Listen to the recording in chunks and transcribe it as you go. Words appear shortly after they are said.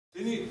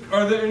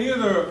Are there any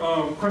other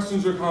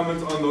questions or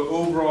comments on the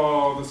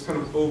overall, this kind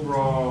of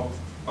overall,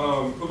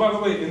 oh, by the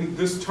way, in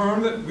this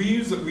term that we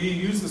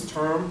use this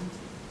term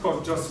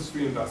called justice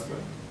reinvestment.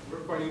 We're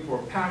fighting for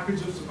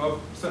packages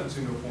of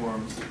sentencing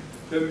reforms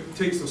that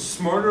takes a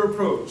smarter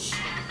approach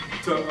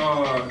to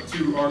our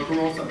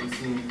criminal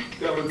sentencing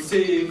that would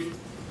save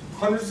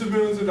hundreds of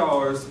millions of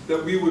dollars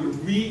that we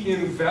would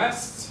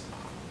reinvest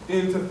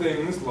into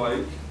things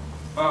like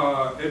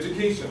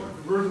education,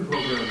 conversion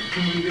programs,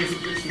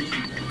 community-based addiction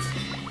treatments.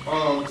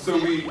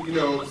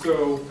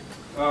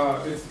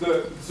 It's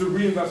the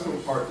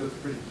reinvestment part that's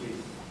pretty key.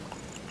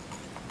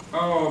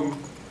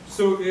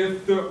 So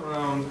if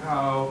around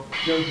how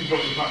young people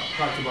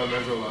impact about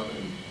Measure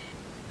 11,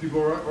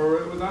 people are all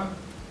right with that?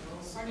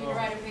 I need to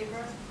write a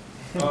paper.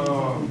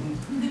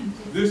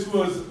 This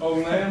was a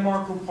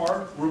landmark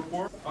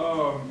report,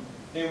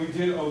 and we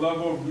did a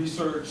level of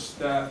research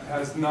that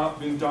has not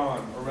been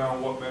done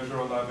around what Measure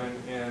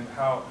 11 and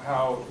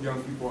how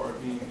young people are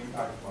being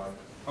impacted by it.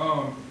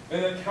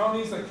 And the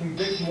counties that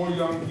convict more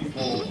young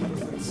people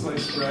than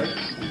sliced bread,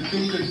 you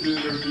think that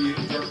there would be a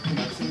direct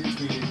connection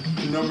between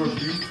the number of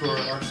youth who are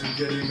actually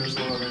getting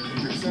Measure 11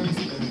 convictions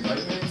and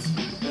indictments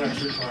and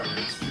actually crime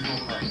rates,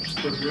 juvenile crime rates,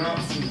 but we're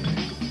not seeing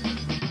it.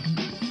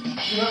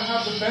 Do not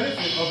have the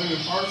benefit of an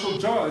impartial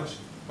judge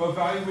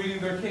evaluating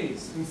their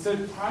case.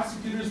 Instead,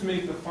 prosecutors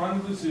make the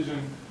final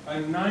decision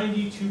on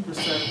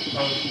 92%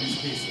 of these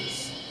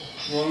cases.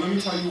 Well, let me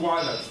tell you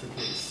why that's the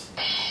case.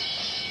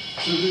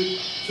 I've been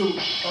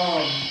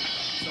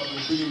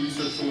doing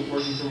research from the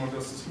Working Criminal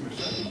Justice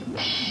Commission.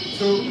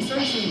 So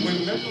essentially,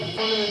 when Measure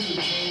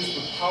fundamentally changed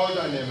the power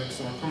dynamics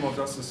in our criminal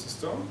justice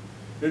system,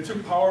 they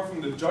took power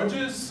from the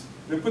judges,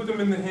 they put them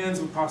in the hands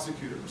of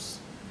prosecutors.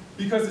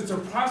 Because it's a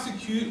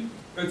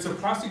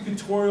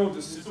prosecutorial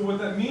decision. So what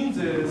that means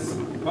is,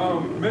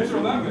 Measure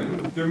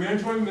 11, they're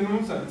mandatory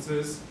minimum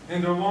sentences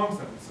and they're long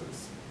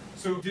sentences.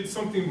 So did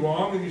something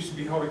wrong and you should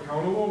be held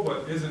accountable,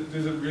 but is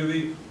it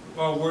really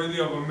worthy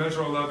of a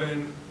Measure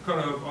 11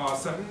 kind of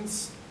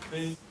sentence?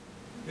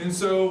 And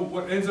so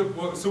what ends up,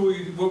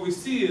 what we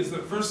see is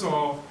that first of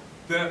all,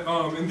 that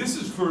and this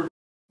is for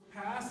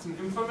passed and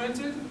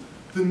implemented,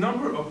 the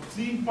number of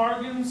plea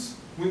bargains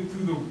went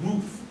through the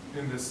roof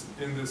in this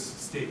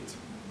state,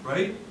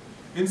 right?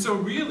 And so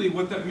really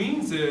what that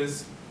means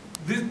is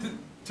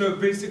to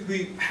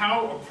basically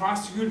how a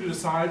prosecutor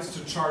decides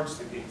to charge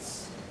the case.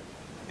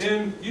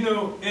 And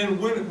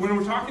when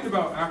we're talking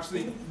about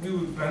actually, we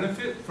would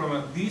benefit from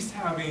at least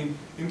having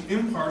an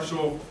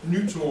impartial,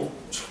 neutral,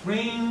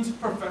 trained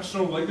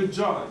professional like a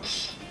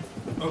judge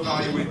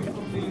evaluate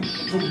something.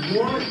 To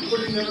warrant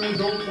putting them in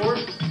adult court,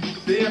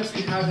 they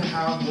actually had to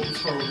have what was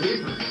called a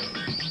waiver hearing.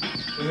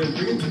 And then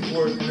bring it to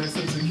court and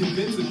essentially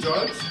convince the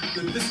judge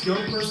that this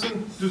young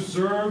person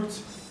deserved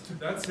to.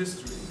 That's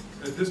history.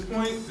 At this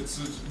point, it's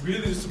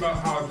really just about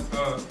how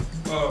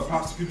a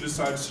prosecutor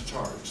decides to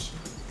charge.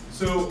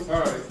 So, all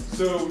right,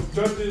 so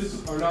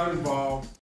judges are not involved.